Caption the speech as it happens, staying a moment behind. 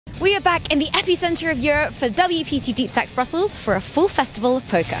We are back in the epicenter of Europe for WPTDS Brussels for a full festival of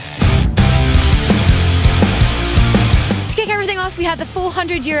poker. To kick everything off, we have the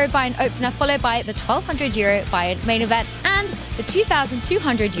 €400 buy-in opener, followed by the €1,200 buy-in main event and the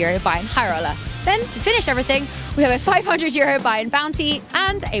 €2,200 buy-in high roller. Then, to finish everything, we have a €500 buy-in bounty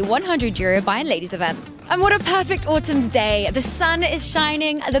and a €100 buy-in ladies event. And what a perfect autumn's day. The sun is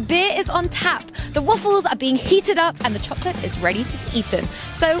shining, the beer is on tap, the waffles are being heated up, and the chocolate is ready to be eaten.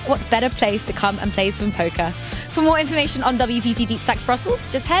 So what better place to come and play some poker? For more information on WPTDS Brussels,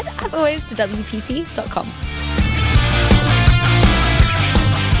 just head, as always, to WPT.com.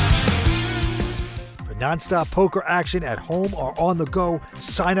 For non-stop poker action at home or on the go,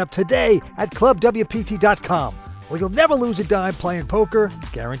 sign up today at ClubWPT.com, where you'll never lose a dime playing poker,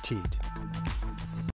 guaranteed.